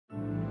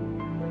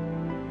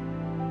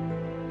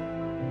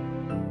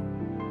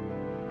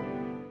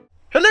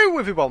Hello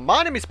everyone,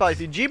 my name is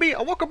PythonGB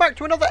and welcome back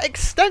to another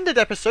extended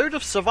episode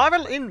of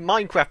Survival in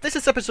Minecraft. This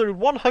is episode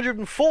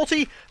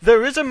 140,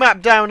 there is a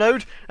map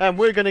download and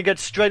we're going to get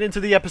straight into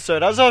the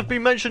episode. As I've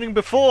been mentioning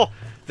before,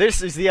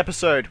 this is the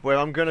episode where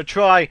I'm going to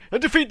try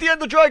and defeat the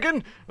Ender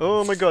Dragon.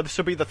 Oh my god, this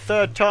will be the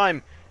third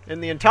time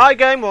in the entire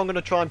game where I'm going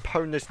to try and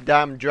pwn this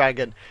damn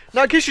dragon.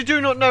 Now in case you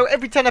do not know,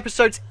 every 10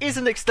 episodes is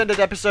an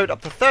extended episode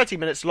up to 30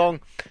 minutes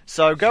long.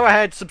 So go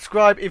ahead,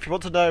 subscribe if you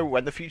want to know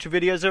when the future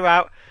videos are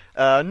out.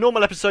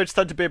 Normal episodes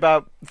tend to be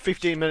about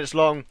 15 minutes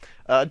long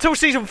until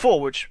season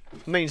 4, which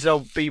means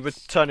they'll be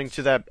returning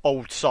to their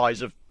old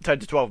size of 10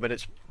 to 12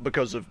 minutes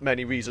because of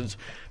many reasons.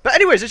 But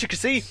anyways, as you can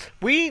see,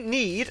 we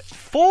need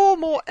 4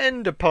 more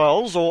ender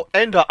pearls, or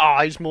ender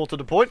eyes more to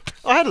the point.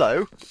 Oh,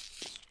 hello.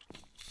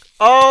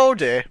 Oh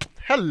dear.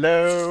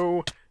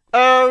 Hello.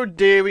 Oh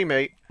dearie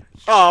me.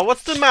 Oh,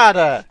 what's the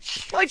matter?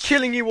 Am I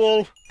killing you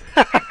all?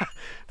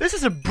 This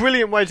is a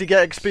brilliant way to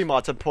get XP,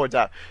 Martin point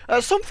out.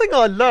 Something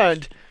I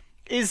learned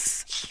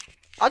is,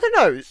 I don't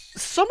know,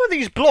 some of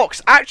these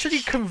blocks actually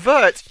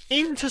convert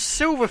into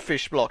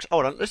silverfish blocks.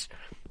 Hold on,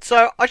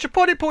 so I should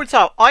probably point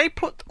out, I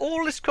put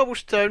all this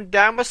cobblestone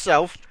down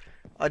myself.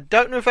 I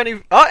don't know if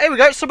any, oh, here we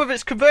go, some of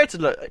it's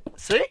converted, look,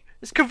 see?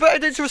 It's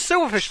converted into a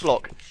silverfish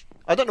block.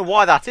 I don't know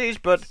why that is,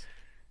 but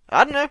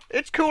I don't know,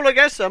 it's cool I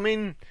guess. I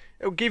mean,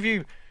 it'll give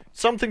you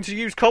something to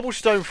use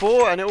cobblestone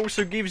for, and it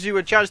also gives you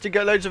a chance to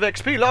get loads of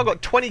XP. Look, I've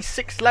got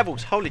 26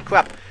 levels, holy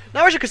crap.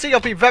 Now as you can see,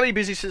 I've been very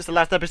busy since the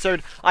last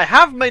episode. I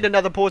have made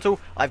another portal,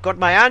 I've got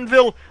my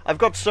anvil, I've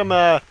got some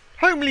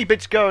homely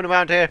bits going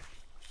around here.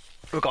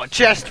 We've got a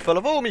chest full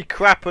of all me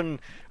crap and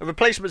a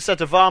replacement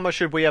set of armour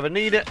should we ever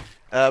need it.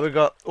 We've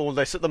got all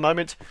this at the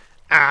moment.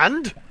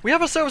 And we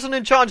have ourselves an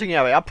enchanting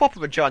area, a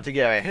proper enchanting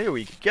area. Here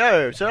we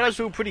go. So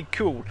that's all pretty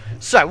cool.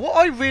 So what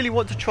I really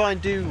want to try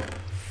and do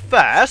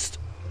first,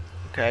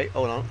 okay,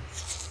 hold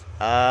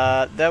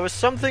on. There was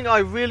something I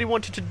really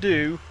wanted to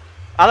do.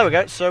 Ah, there we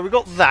go. So we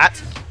got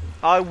that.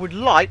 I would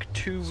like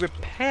to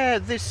repair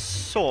this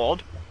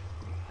sword.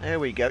 There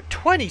we go.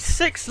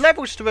 26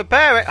 levels to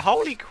repair it.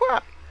 Holy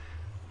crap.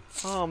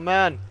 Oh,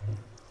 man.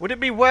 Would it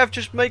be worth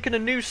just making a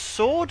new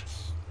sword?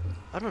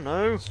 I don't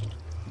know.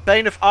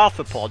 Bane of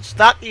arthropods.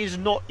 That is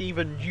not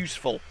even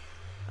useful.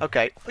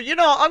 Okay. But you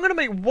know what? I'm going to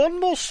make one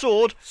more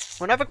sword.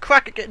 We'll have a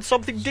crack at getting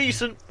something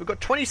decent. We've got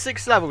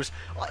 26 levels.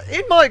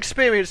 In my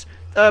experience,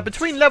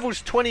 between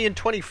levels 20 and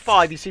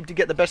 25, you seem to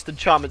get the best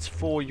enchantments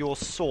for your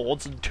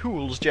swords and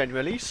tools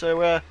generally.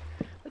 So,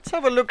 let's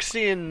have a look,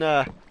 see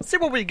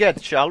what we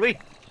get, shall we?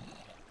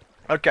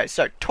 Okay,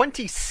 so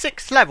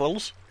 26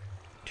 levels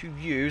to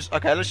use.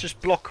 Okay, let's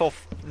just block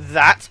off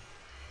that.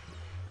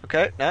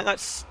 Okay, no,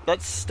 that's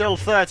still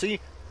 30.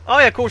 Oh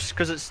yeah, of course,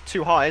 because it's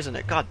too high, isn't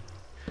it? God.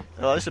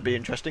 Oh, this would be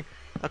interesting.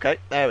 Okay,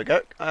 there we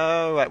go.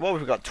 Alright, what have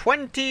we got?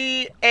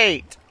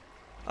 28.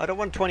 I don't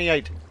want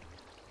 28.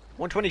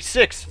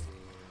 126.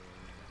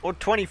 Or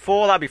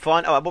 24, that'd be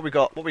fine. Alright, what we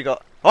got? What we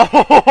got? Oh,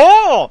 ho, ho,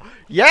 ho!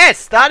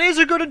 Yes, that is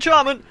a good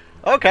enchantment.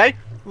 Okay,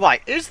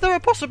 right. Is there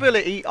a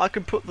possibility I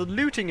can put the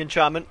looting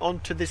enchantment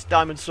onto this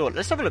diamond sword?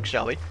 Let's have a look,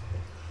 shall we?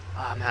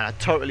 Oh man, I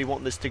totally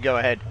want this to go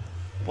ahead.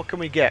 What can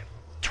we get?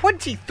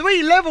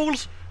 23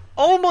 levels?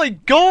 Oh my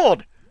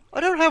god! I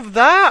don't have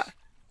that!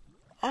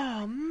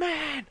 Oh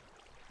man!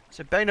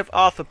 So Bane of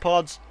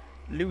Arthropods,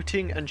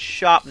 looting and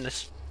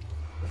sharpness.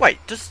 Wait,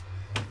 does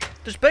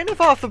Bane of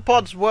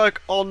Arthropods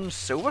work on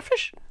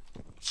silverfish?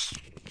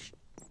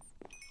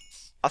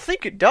 I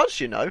think it does,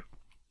 you know.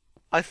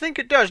 I think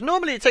it does.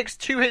 Normally it takes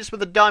 2 hits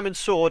with a diamond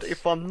sword,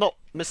 if I'm not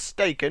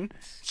mistaken.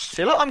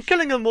 See, look, I'm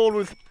killing them all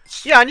with...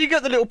 Yeah, and you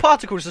get the little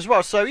particles as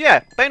well. So,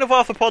 yeah, Bane of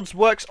Arthropods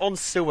works on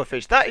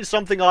silverfish. That is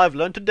something I've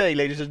learned today,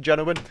 ladies and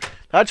gentlemen.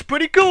 That's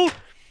pretty cool.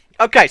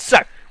 Okay, so,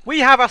 we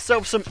have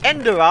ourselves some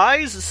ender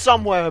eyes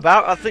somewhere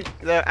about. I think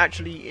they're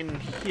actually in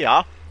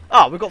here.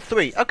 Ah, we've got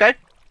 3. Okay.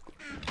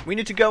 We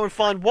need to go and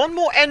find one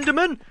more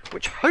enderman,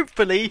 which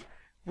hopefully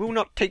will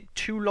not take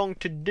too long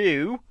to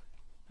do.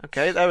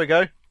 Okay, there we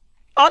go.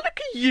 Oh, look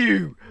at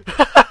you!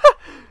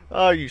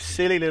 Oh, you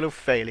silly little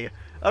failure.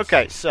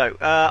 Okay, so,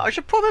 I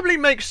should probably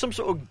make some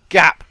sort of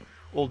gap,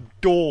 or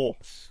door,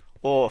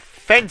 or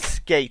fence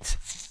gate.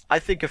 I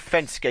think a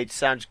fence gate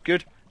sounds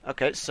good.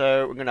 Okay,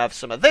 so we're going to have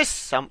some of this,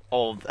 some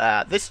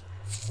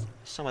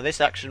of this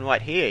action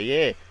right here,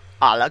 yeah.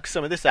 I like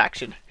some of this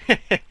action.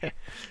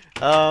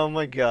 Oh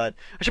my god.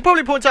 I should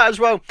probably point out as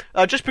well,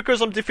 just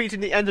because I'm defeating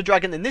the Ender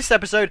Dragon in this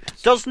episode,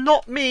 does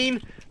not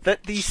mean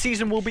that the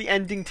season will be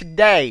ending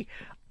today.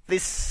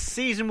 This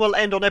season will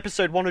end on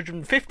episode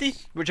 150,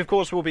 which of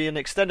course will be an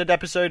extended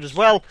episode as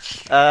well.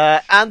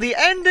 And the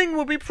ending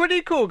will be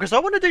pretty cool, because I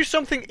want to do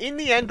something in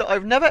the end that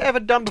I've never ever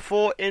done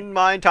before in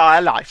my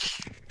entire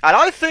life. And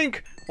I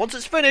think, once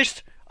it's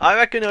finished, I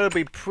reckon it'll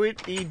be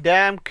pretty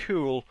damn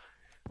cool.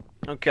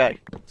 Okay,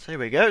 so here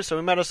we go. So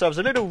we made ourselves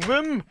a little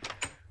room,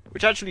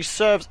 which actually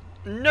serves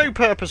no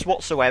purpose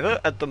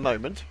whatsoever at the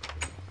moment.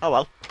 Oh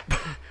well.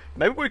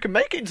 Maybe we can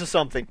make it into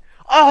something.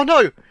 Oh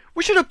no!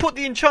 We should have put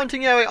the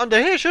enchanting area under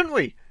here, shouldn't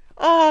we?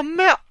 Oh,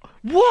 man.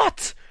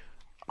 What?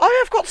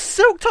 I have got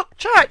silk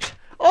touch.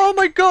 Oh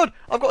my god!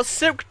 I've got a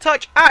silk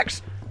touch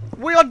axe!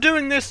 We are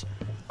doing this!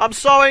 I'm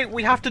sorry,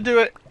 we have to do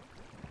it.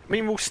 I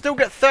mean, we'll still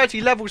get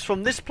 30 levels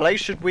from this place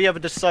should we ever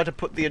decide to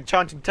put the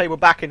enchanting table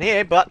back in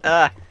here, but,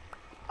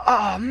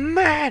 oh,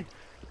 man!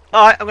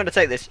 Alright, I'm going to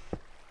take this.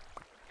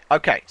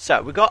 Okay,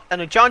 so we got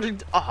an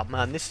enchanting... Oh,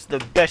 man, this is the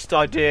best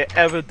idea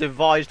ever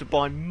devised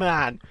by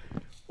man.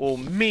 Or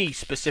me,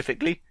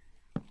 specifically.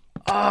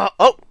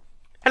 Oh!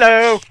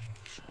 Hello!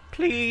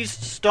 Please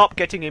stop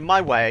getting in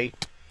my way.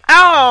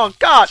 Oh,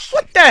 God!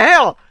 What the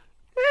hell?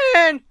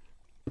 Man!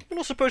 You're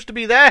not supposed to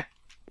be there.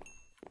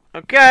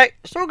 Okay,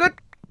 it's all good.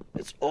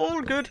 It's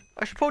all good.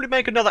 I should probably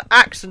make another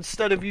axe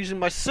instead of using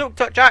my silk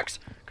touch axe,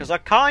 because I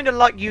kind of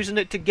like using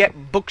it to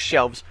get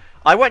bookshelves.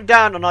 I went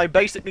down and I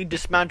basically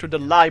dismantled the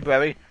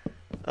library.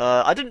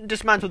 I didn't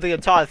dismantle the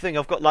entire thing.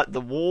 I've got like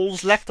the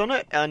walls left on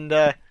it, and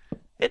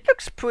it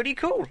looks pretty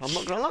cool. I'm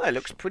not gonna lie, it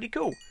looks pretty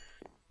cool.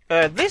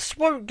 This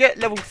won't get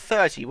level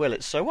 30, will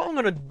it? So what I'm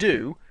gonna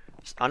do,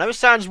 I know it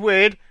sounds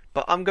weird,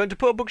 but I'm going to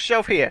put a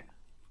bookshelf here.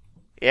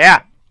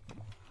 Yeah.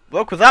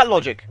 Work with that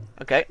logic.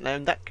 Okay,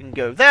 then that can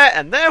go there,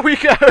 and there we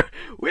go!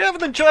 We have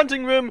an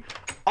enchanting room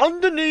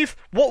underneath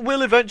what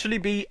will eventually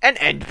be an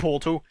end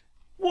portal.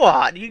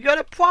 What? You got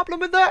a problem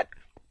with that?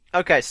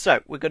 Okay,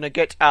 so we're going to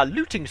get our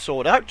looting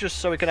sword out, just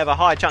so we can have a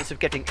higher chance of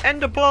getting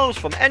ender pearls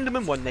from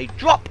Endermen when they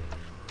drop.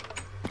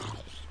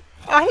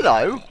 Oh,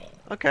 hello.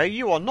 Okay,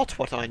 you are not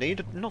what I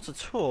need. Not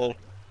at all.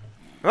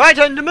 Right,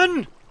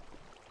 Enderman!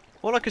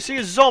 All I can see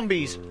is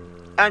zombies.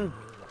 And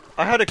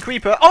I heard a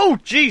creeper. Oh,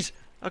 jeez!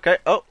 Okay,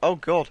 oh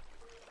god.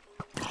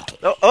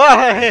 Oh,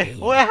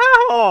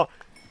 wow!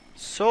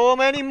 So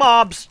many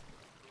mobs.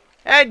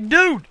 Hey,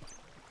 dude!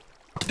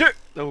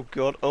 Oh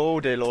god, oh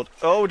dear lord.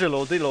 Oh dear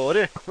lord, dear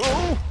lord.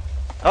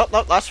 Oh,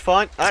 no, that's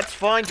fine. That's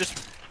fine.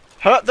 Just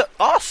hurt the...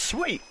 Oh,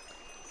 sweet!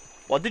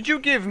 What did you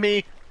give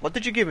me? What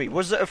did you give me?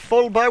 Was it a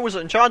full bow? Was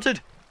it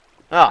enchanted?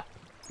 Ah,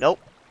 nope.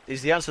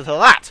 Is the answer to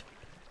that.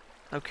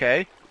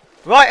 Okay.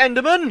 Right,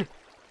 Enderman!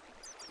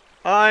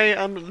 I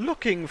am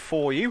looking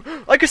for you.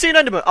 I can see an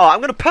Enderman. Oh,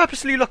 I'm going to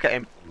purposely look at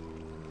him.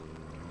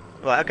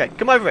 Right, okay.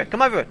 Come over here.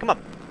 Come over here. Come on.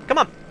 Come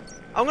on.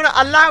 I'm going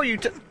to allow you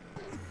to...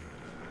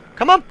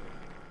 Come on.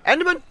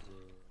 Enderman.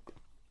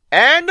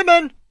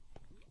 Enderman.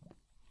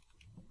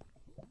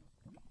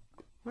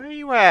 Where are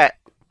you at?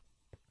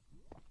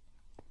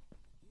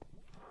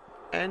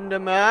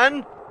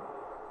 Enderman.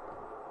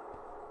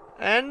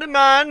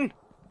 Enderman.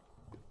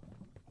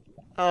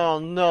 Oh,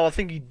 no. I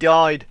think he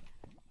died.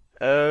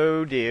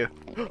 Oh dear.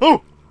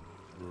 Oh!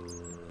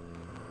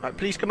 Right,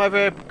 please come over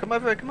here. Come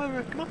over here. Come over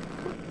here. Come on.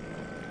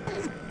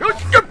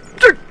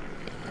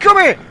 Come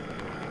here!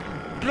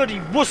 Bloody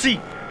wussy!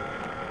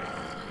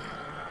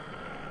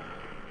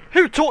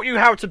 Who taught you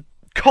how to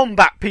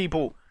combat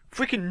people?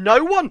 Freaking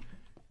no one?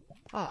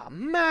 Oh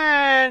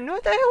man,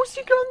 where the hell's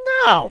he gone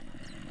now?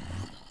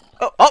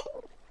 Oh!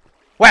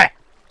 Where?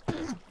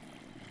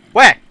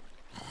 Where?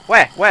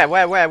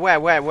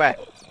 Where?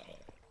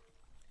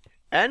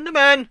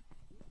 Enderman!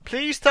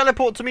 Please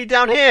teleport to me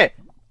down here!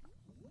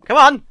 Come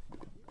on!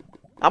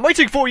 I'm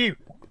waiting for you!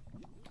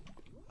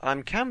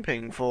 I'm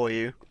camping for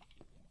you.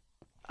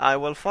 I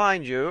will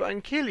find you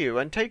and kill you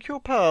and take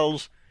your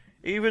pearls,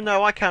 even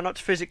though I cannot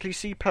physically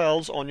see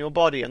pearls on your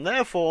body, and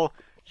therefore,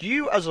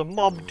 you as a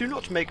mob do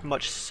not make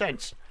much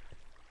sense.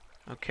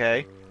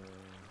 Okay.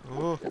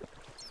 Ooh.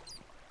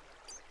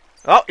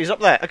 Oh, he's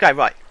up there. Okay,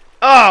 right.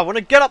 Ah, I want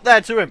to get up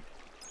there to him.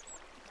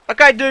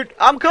 Okay, dude,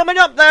 I'm coming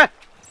up there!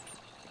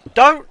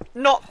 Don't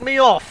knock me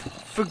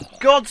off! For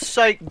God's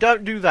sake,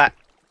 don't do that.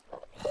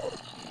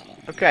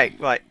 Okay,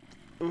 right.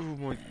 Oh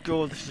my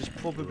god, this is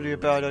probably a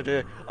bad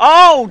idea.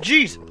 Oh,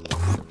 jeez!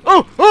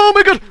 Oh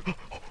my god!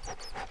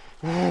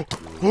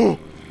 Oh,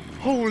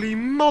 holy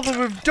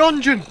mother of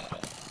dungeon!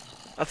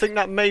 I think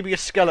that may be a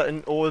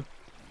skeleton or a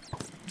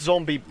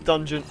zombie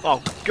dungeon.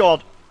 Oh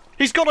god.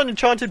 He's got an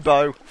enchanted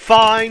bow.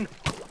 Fine.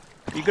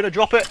 You gonna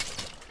drop it?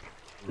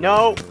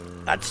 No.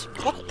 That's...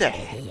 What the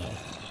hell?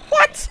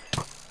 What?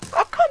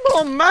 Oh, come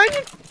on, man!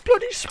 You're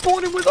bloody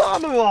spawning with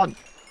armour on!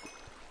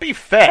 Be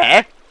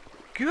fair!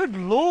 Good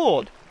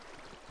lord!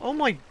 Oh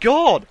my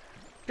god!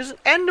 There's an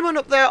Enderman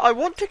up there! I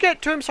want to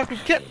get to him so I can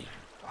get...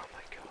 Oh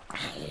my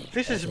god.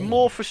 This is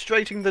more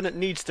frustrating than it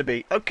needs to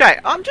be. Okay,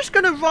 I'm just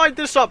gonna ride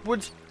this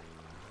upwards.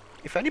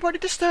 If anybody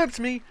disturbs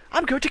me,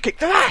 I'm going to kick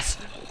their ass!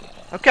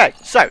 Okay,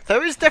 so,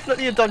 there is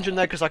definitely a dungeon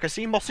there because I can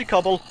see mossy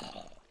cobble.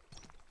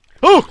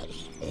 Oh!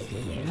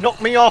 Knock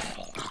me off!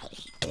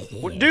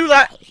 Wouldn't do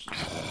that!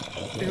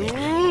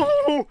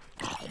 Ooh.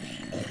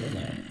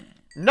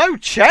 No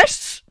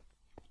chests?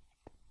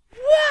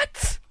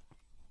 What?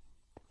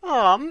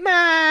 Oh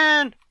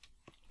man!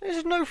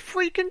 There's no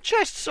freaking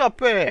chests up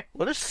here!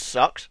 Well, this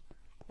sucks.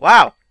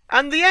 Wow.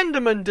 And the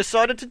Enderman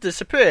decided to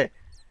disappear.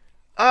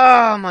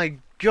 Oh my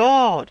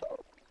god!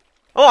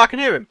 Oh, I can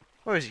hear him!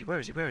 Where is he? Where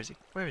is he? Where is he?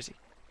 Where is he?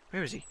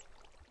 Where is he?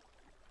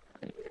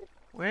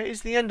 Where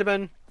is the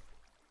Enderman?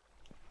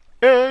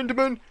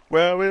 Enderman,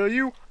 where are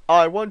you?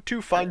 I want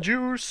to find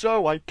you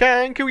so I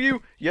can kill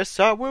you. Yes,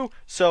 I will,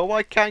 so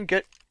I can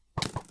get...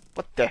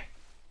 What the...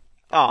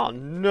 Oh,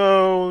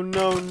 no,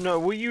 no, no.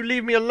 Will you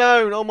leave me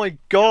alone? Oh, my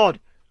God.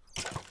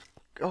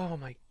 Oh,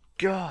 my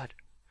God.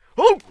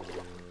 Oh!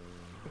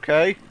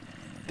 Okay.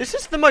 This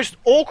is the most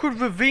awkward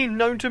ravine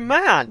known to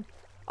man.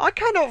 I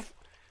cannot...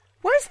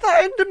 Where's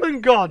that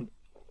Enderman gone?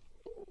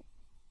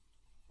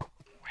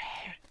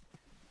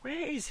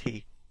 Where is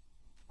he?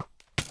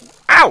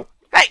 Ow!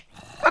 Hey!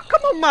 Oh,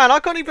 come on, man. I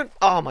can't even...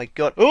 Oh, my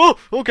God. Oh,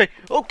 okay,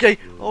 okay,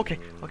 okay,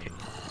 okay.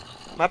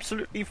 I'm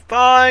absolutely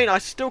fine. I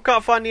still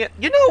can't find the...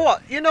 You know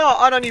what? You know what?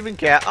 I don't even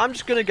care. I'm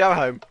just going to go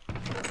home.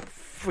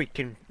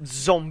 Freaking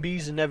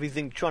zombies and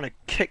everything trying to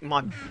kick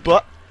my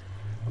butt.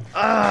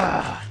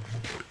 Ah.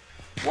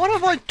 What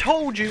have I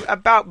told you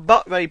about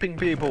butt raping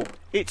people?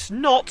 It's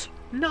not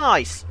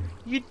nice.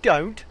 You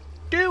don't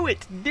do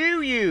it,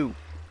 do you?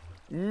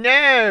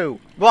 No.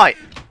 Right.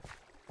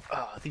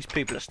 Oh, these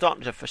people are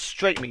starting to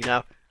frustrate me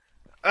now.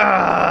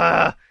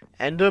 Ah,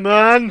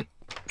 Enderman.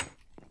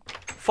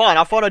 Fine,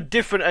 I'll find a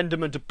different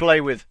Enderman to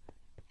play with.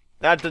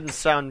 That didn't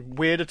sound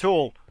weird at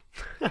all.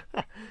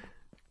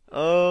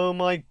 Oh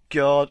my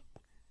God.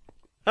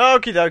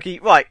 Okie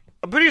dokie. Right.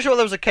 I'm pretty sure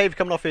there was a cave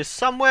coming off here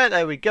somewhere.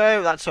 There we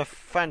go. That's a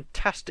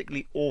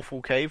fantastically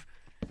awful cave.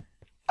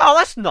 Oh,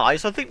 that's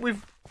nice. I think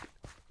we've...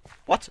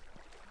 What?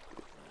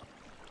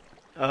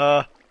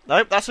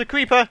 Nope, that's a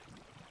creeper.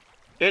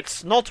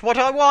 It's not what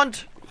I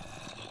want.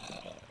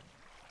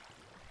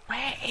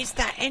 Where is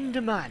that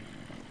Enderman?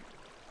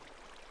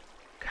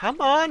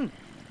 Come on.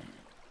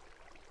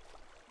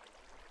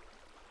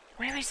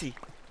 Where is he?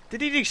 Did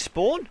he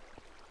despawn?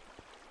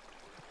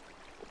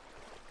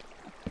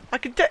 I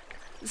could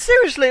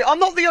seriously, I'm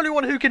not the only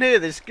one who can hear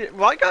this,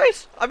 right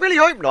guys? I really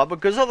hope not,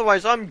 because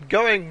otherwise I'm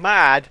going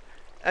mad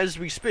as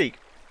we speak.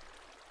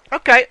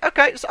 Okay, we're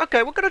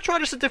going to try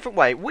this a different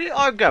way. We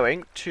are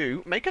going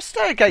to make a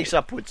staircase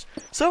upwards,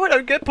 so I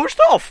don't get pushed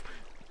off.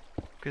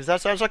 Because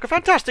that sounds like a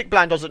fantastic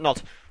plan, does it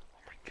not? Oh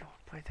my God,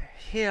 where the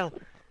hell?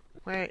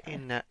 Where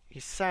in that? He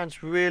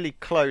sounds really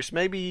close.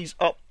 Maybe he's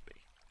up.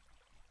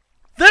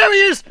 There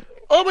he is!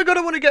 Oh my God,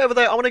 I want to get over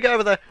there. I want to get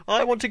over there.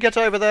 I want to get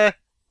over there.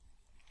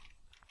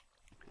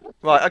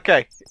 Right,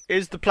 okay.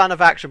 Here's the plan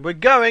of action. We're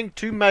going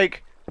to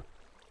make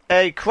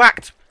a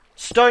cracked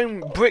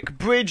stone brick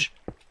bridge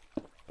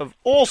of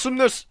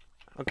awesomeness.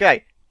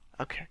 Okay.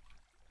 Okay,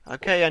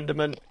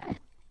 Enderman.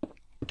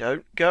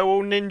 Don't go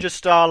all ninja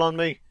style on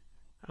me.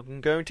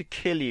 I'm going to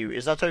kill you.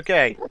 Is that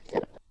okay?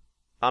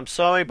 I'm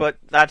sorry, but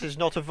that is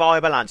not a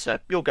viable answer.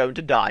 You're going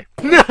to die.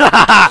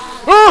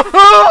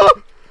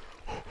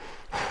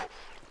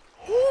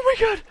 Oh my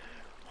God.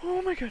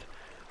 Oh my God.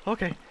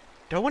 Okay.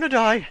 Don't want to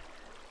die.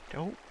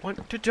 Don't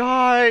want to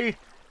die.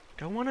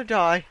 Don't want to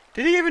die.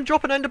 Did he even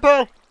drop an ender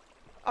pearl?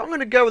 I'm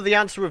going to go with the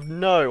answer of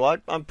no.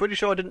 I'm pretty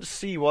sure I didn't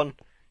see one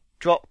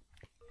drop.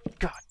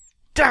 God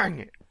dang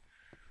it.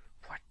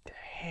 What the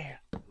hell?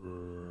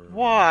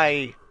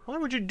 Why? Why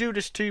would you do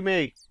this to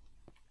me?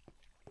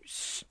 You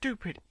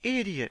stupid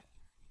idiot.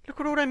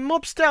 Look at all them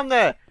mobs down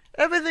there.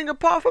 Everything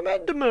apart from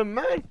Enderman,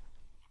 man.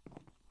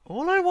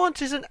 All I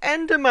want is an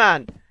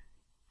Enderman.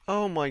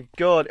 Oh my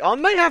God. I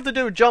may have to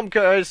do a jump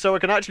cut so I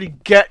can actually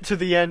get to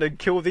the end and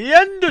kill the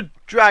Ender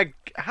Drag.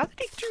 How did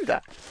he do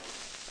that?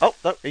 Oh,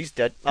 no, he's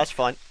dead. That's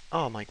fine.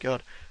 Oh my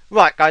God.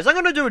 Right, guys, I'm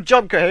going to do a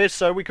jump cut here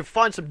so we can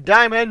find some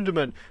damn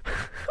Endermen.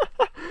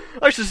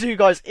 I shall see you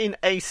guys in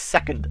a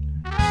second.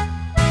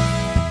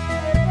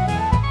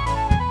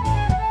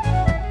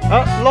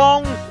 At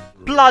long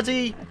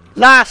bloody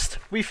last,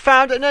 we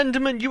found an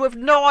Enderman. You have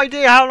no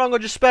idea how long I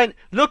just spent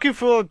looking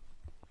for a...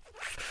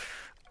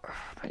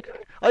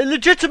 I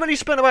legitimately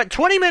spent about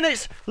 20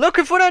 minutes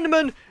looking for an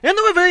Enderman in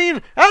the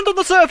ravine and on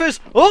the surface.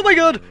 Oh my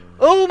God.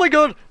 Oh my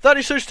God. That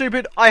is so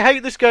stupid. I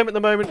hate this game at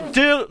the moment.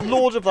 Dear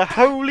Lord of the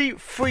holy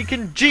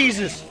freaking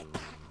Jesus.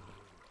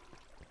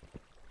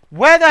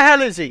 Where the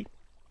hell is he?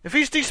 If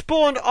he's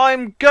despawned,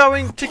 I'm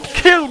going to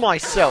kill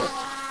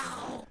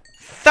myself.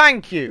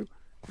 Thank you.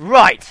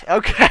 Right.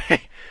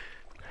 Okay.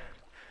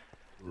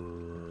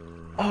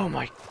 Oh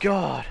my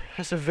God.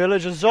 That's a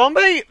villager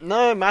zombie?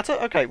 No matter.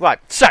 Okay, right.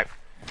 So,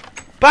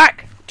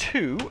 back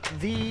to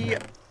the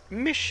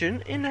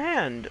mission in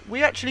hand.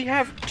 We actually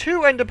have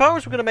 2 ender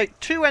pearls. We're going to make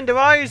 2 ender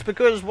eyes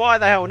because why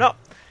the hell not?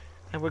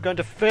 And we're going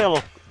to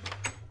fill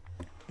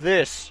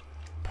this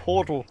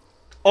portal.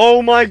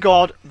 Oh my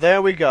God.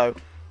 There we go.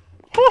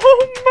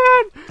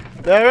 Oh man.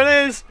 There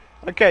it is.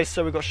 Okay,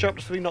 so we've got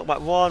sharpness 3,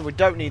 knockback 1. We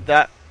don't need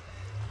that.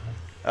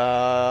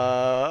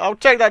 I'll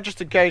take that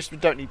just in case. We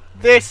don't need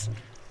this.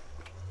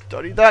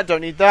 Don't need that.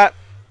 Don't need that.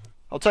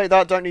 I'll take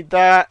that. Don't need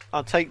that.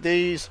 I'll take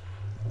these.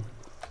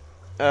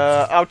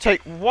 I'll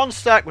take 1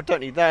 stack. We don't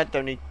need that.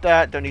 Don't need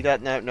that. Don't need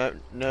that. No, no,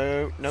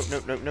 no, no,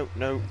 no, no, no,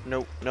 no,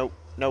 no, no,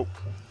 no.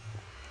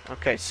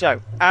 Okay,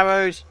 so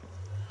arrows.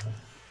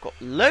 Got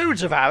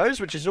loads of arrows,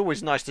 which is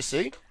always nice to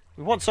see.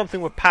 We want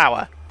something with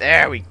power.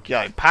 There we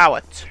go.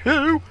 Power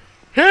 2.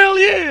 Hell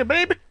yeah,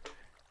 baby.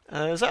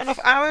 Is that enough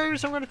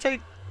arrows? I'm going to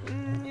take...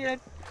 yeah.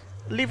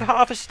 Leave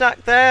half a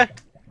stack there.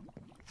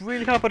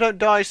 Really hope I don't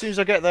die as soon as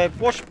I get there.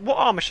 What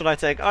armor should I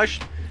take?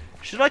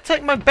 Should I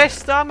take my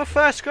best armor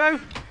first go?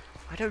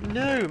 I don't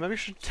know. Maybe I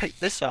should take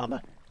this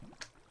armor.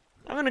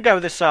 I'm going to go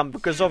with this armor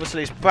because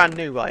obviously it's brand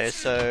new right here.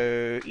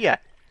 So, yeah.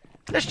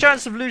 Less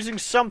chance of losing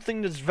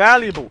something that's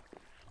valuable.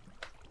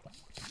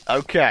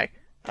 Okay.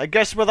 I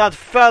guess without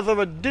further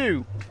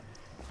ado,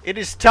 it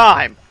is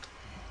time.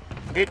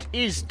 It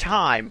is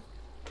time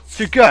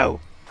to go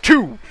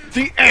to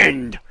the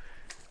end.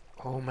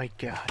 Oh my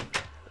god.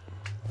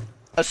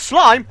 A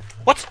slime?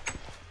 What?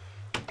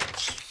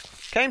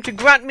 Came to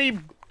grant me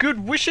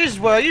good wishes,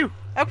 were you?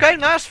 Okay,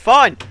 no, that's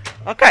fine.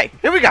 Okay,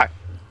 here we go.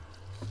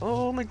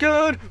 Oh my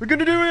god, we're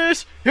gonna do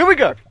this. Here we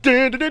go.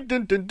 Dun, dun,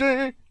 dun, dun,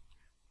 dun.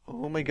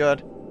 Oh my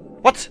god.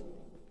 What?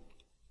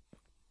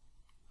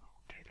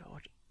 Dear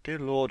Lord. Dear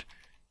Lord.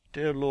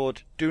 Dear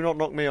Lord. Do not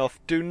knock me off.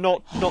 Do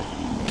not knock...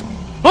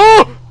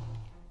 Oh!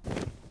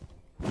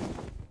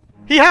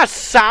 He has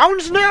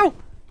sounds now?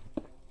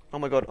 Oh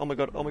my god, oh my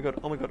god, oh my god,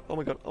 oh my god, oh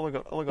my god, oh my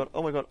god, oh my god,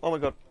 oh my god, oh my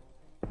god.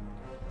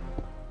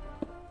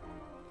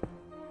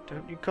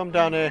 Don't you come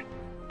down here.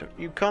 Don't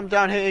you come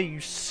down here,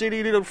 you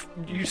silly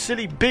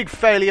big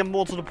failure,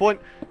 more to the point.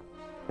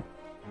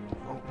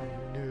 Oh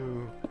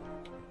no.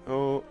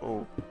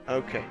 Oh,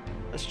 okay.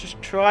 Let's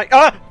just try.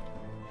 Ah!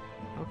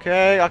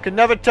 Okay, I can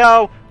never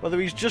tell whether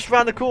he's just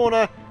round the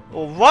corner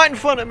or right in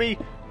front of me.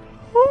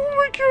 Oh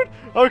my god.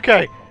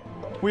 Okay.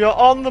 We are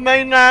on the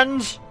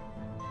mainlands.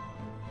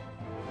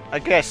 I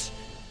guess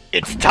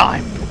it's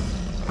time.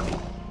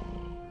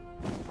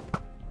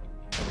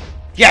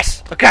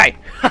 Yes! Okay!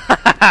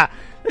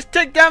 Let's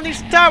take down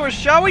these towers,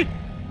 shall we?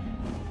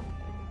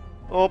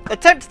 Or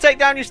attempt to take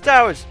down these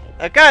towers.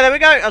 Okay, there we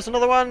go. That's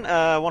another one.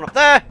 One up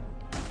there.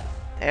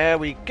 There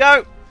we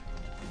go.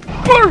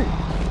 Boom!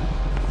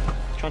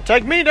 Try and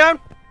take me down.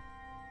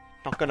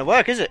 Not gonna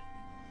work, is it?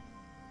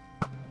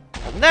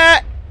 One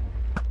there.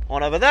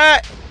 One over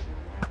there.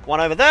 One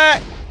over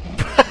there.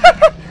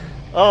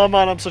 Oh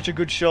man, I'm such a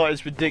good shot.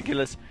 It's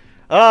ridiculous.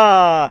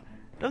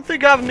 Don't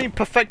think I haven't been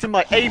perfecting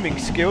my aiming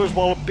skills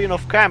while being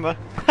off camera.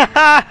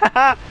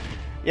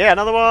 Yeah,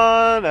 another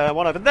one.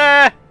 One over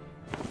there.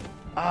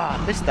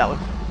 Missed that one.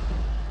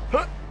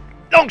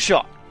 Long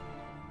shot.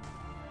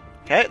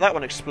 Okay, that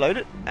one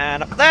exploded.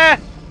 And up there.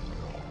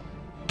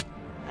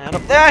 And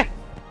up there.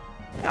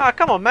 Ah,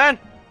 come on, man.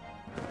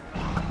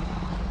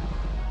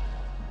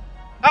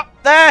 Up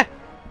there.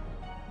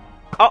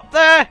 Up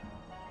there.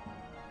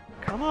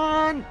 Come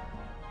on.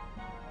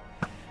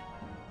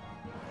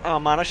 Oh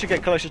man, I should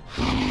get closer.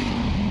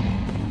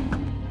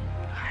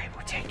 I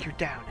will take you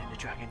down, Ender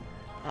Dragon.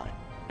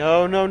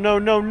 No, no, no,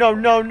 no, no,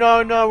 no,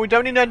 no, no. We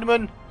don't need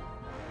Endermen.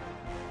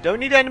 Don't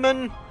need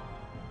Endermen.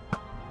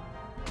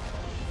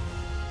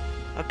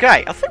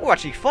 Okay, I think we're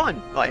actually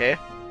fine right here.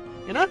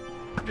 You know,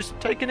 just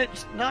taking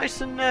it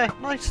nice and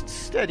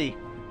steady.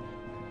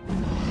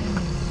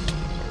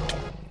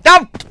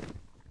 Oh,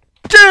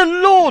 dear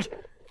Lord!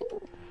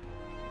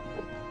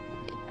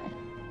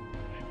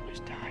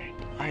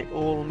 I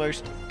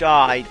almost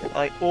died.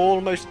 I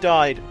almost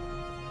died.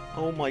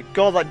 Oh my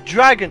god, that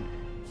dragon!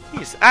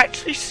 He's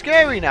actually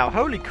scary now.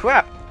 Holy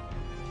crap!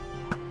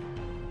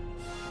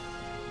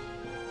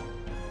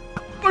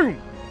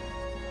 Boom!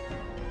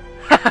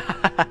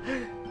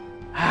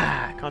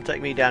 Can't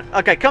take me down.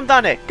 Okay, come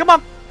down here. Come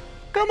on!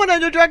 Come on,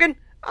 Ender Dragon!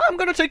 I'm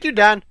gonna take you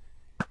down.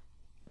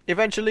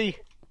 Eventually.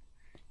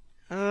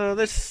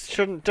 This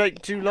shouldn't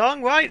take too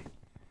long, right?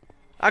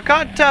 I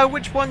can't tell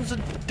which ones are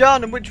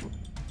done and which...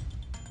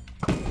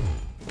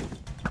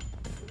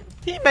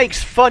 He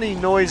makes funny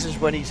noises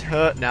when he's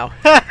hurt now.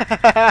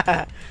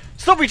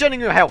 Stop regenerating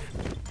your health.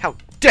 How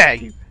dare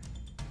you?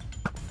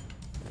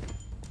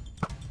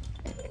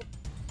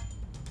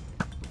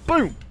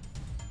 Boom.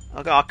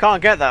 Okay, I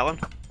can't get that one.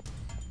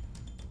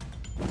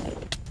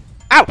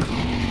 Ow!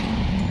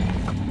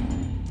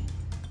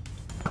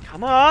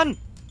 Come on.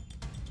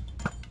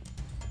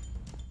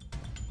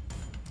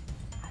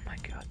 Oh my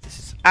god, this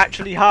is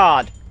actually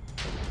hard.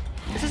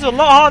 This is a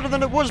lot harder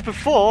than it was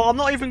before, I'm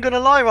not even going to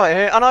lie right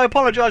here, and I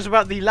apologise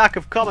about the lack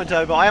of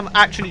commentary, but I am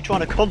actually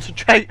trying to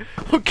concentrate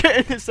on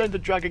getting this Ender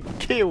Dragon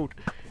killed.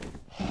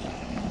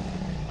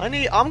 I'm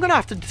going to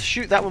have to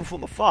shoot that one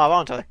from afar,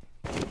 aren't I?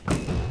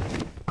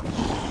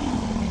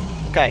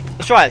 Okay,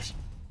 let's try this.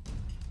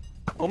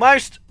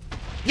 Almost.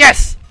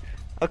 Yes!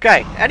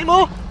 Okay, any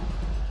more?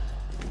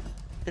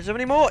 Is there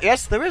any more?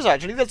 Yes, there is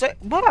actually.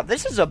 Wow,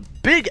 this is a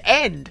big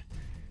end.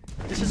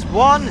 This is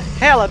one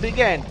hella big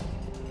end.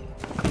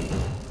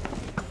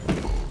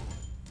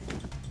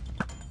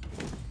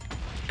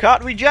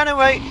 Can't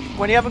regenerate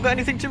when you haven't got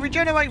anything to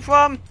regenerate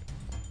from.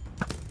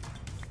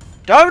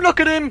 Don't look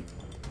at him.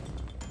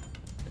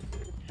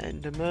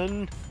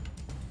 Enderman.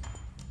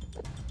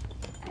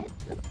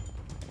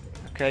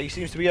 Okay, he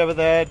seems to be over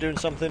there doing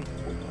something.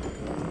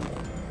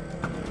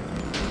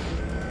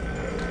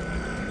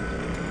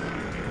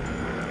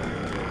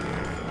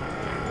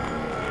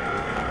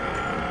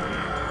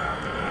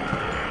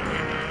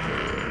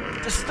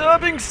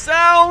 Disturbing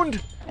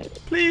sound!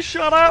 Please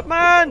shut up,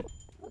 man!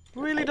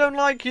 Really don't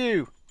like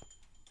you.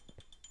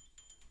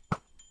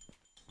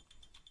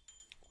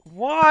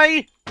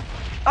 Why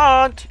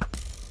aren't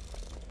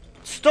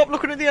Stop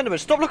looking at the Enderman.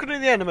 Stop looking at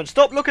the Enderman.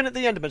 Stop looking at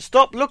the Enderman.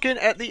 Stop looking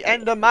at the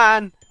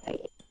Enderman.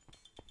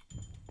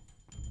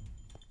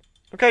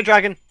 Okay,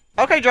 dragon.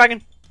 Okay,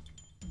 dragon.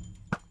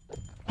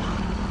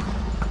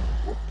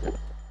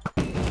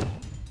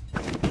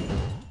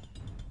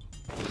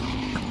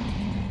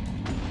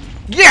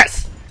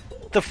 Yes!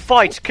 The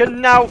fight can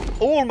now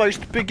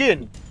almost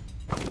begin.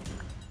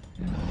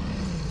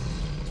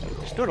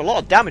 It's doing a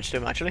lot of damage to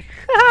him, actually.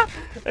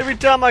 Every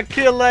time I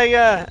kill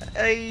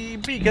a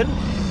beacon,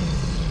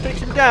 takes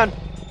him down.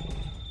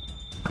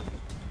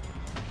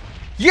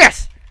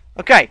 Yes!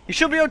 Okay, you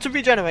should be able to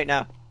regenerate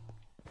now.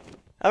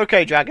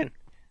 Okay, dragon.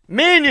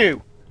 Me and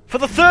you, for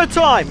the third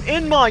time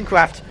in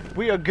Minecraft,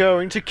 we are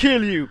going to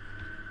kill you.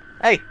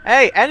 Hey,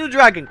 Ender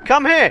Dragon,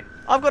 come here.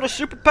 I've got a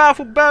super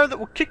powerful bow that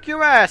will kick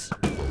your ass.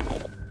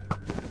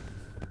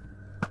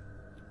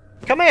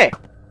 Come here.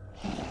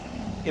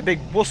 You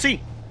big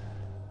wussy.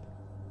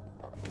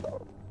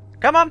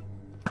 Come on.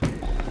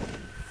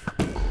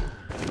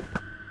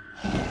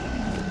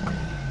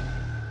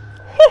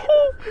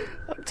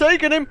 I'm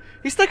taking him.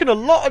 He's taking a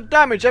lot of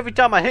damage every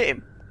time I hit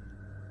him.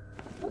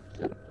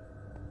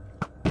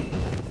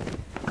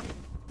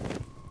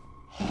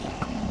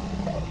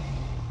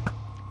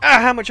 Ah,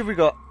 how much have we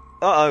got?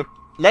 Uh-oh.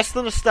 Less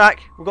than a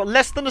stack. We've got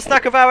less than a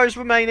stack of arrows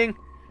remaining.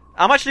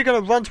 I'm actually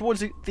going to run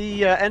towards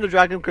the Ender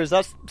Dragon because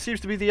that seems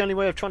to be the only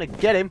way of trying to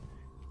get him.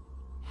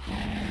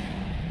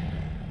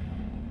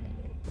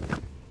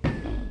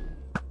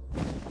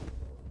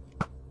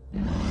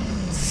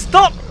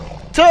 Stop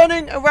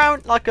turning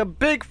around like a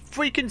big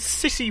freaking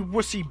sissy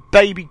wussy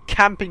baby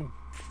camping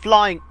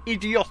flying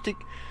idiotic.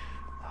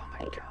 Oh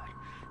my god.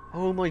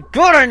 Oh my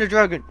god, Ender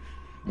Dragon.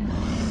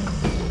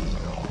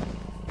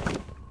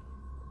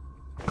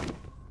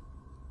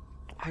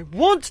 I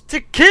want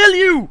to kill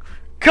you!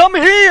 Come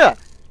here!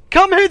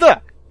 Come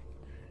hither!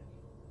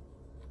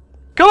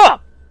 Come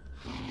on!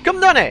 Come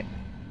down here!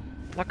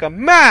 Like a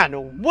man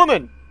or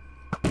woman!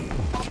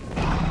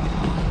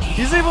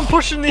 He's even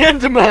pushing the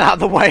Enderman out of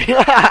the way!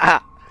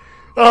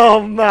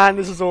 Oh man,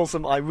 this is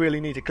awesome. I really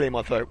need to clear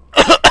my throat.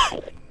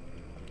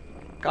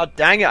 God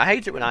dang it, I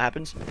hate it when that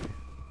happens.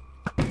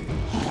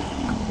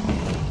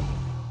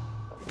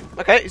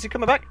 Okay, is he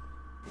coming back?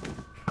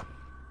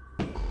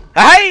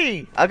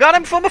 Hey! I got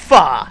him from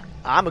afar!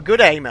 I'm a good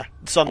aimer.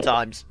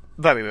 Sometimes.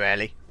 Very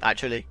rarely,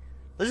 actually.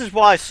 This is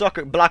why I suck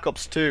at Black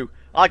Ops 2.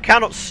 I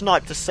cannot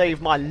snipe to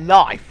save my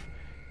life.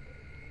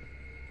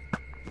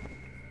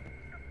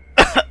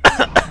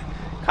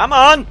 Come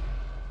on!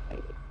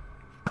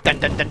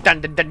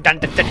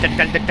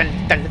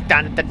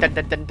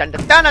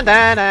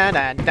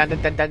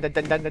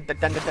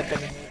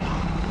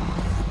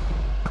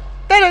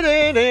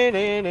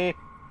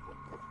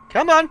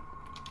 Come on!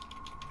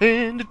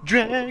 Ender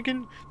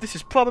Dragon. This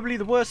is probably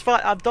the worst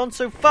fight I've done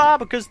so far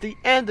because the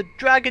Ender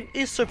Dragon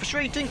is so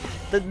frustrating.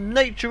 The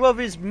nature of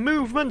his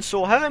movements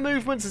or her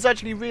movements is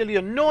actually really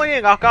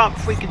annoying. I can't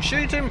freaking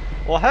shoot him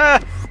or her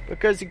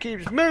because he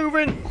keeps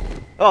moving.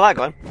 Oh, that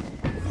got him.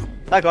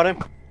 That got him.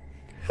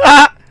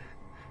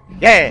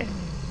 Yeah.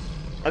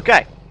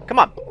 Okay, come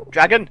on,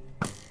 dragon.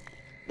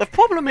 The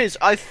problem is,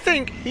 I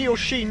think he or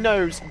she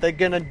knows they're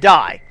gonna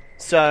die.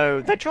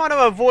 So, they're trying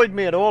to avoid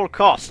me at all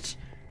costs.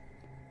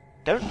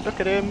 Don't look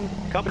at him.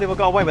 Can't believe I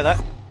got away with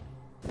that.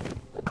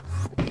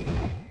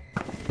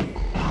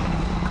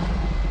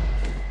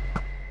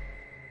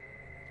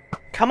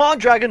 Come on,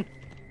 dragon.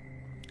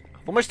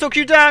 I've almost took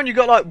you down. You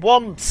got like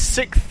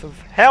 1/6 of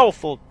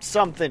health or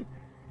something.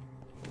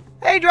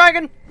 Hey,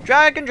 dragon.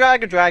 Dragon,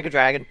 dragon, dragon,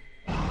 dragon.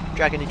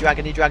 Dragony,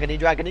 dragony, dragony,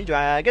 dragony,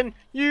 dragon.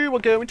 You are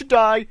going to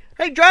die.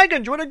 Hey,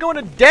 dragon, do you want to go on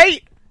a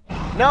date?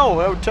 No,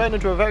 it would turn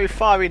into a very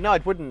fiery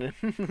night, wouldn't it?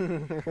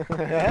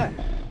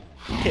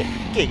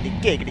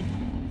 Giggity, giggity.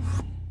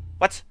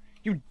 What?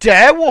 You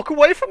dare walk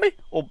away from me?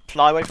 Or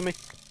fly away from me?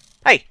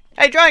 Hey!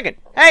 Hey, dragon!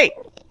 Hey!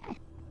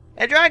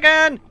 Hey,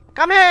 dragon!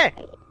 Come here!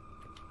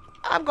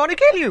 I'm gonna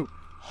kill you!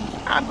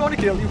 I'm gonna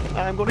kill you!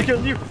 I'm gonna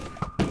kill you!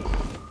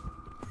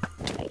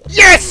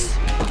 Yes!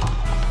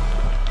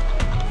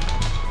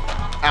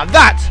 And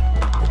that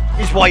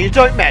is why you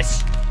don't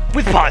mess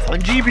with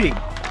PythonGB.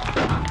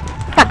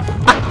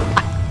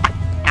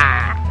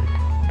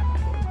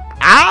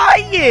 Ah,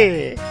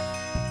 yeah!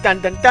 Dun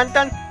dun dun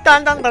dun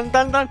dun dun dun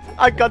dun dun.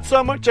 I got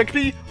so much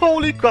XP.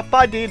 Holy crap,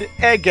 I did it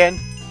again.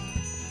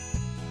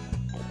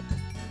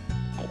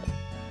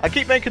 I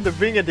keep making the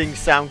ring-a-ding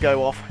sound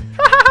go off.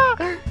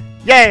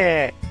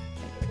 Yeah!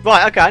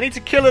 Right, okay, I need to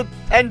kill an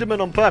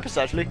Enderman on purpose,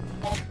 actually.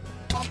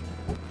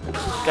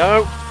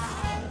 Go.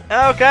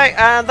 Okay,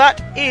 and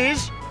that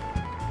is...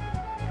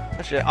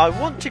 Actually, I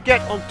want to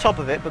get on top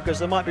of it because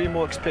there might be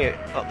more XP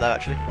up there,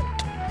 actually.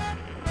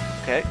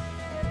 Okay.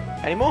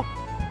 Any more?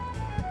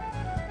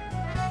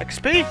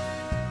 XP?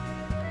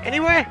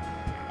 Anywhere?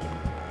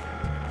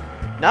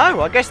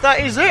 No, I guess that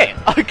is it.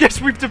 I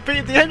guess we've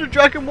defeated the Ender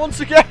Dragon once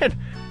again.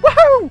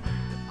 Woohoo!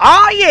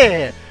 Ah,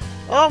 yeah!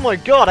 Oh my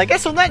god, I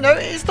guess on that note,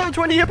 it's time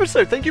to end the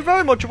episode. Thank you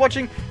very much for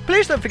watching.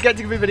 Please don't forget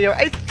to give the video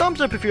a thumbs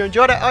up if you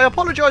enjoyed it. I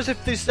apologise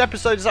if this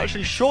episode is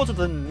actually shorter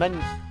than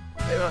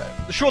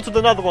shorter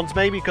than other ones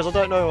maybe, because I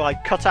don't know, I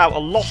cut out a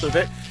lot of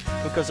it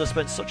because I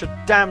spent such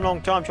a damn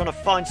long time trying to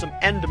find some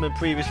Endermen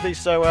previously.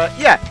 So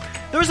yeah,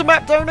 there is a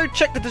map download.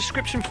 Check the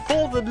description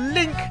for the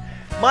link.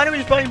 My name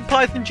is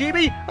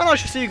PythonGB, and I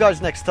shall see you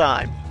guys next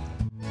time.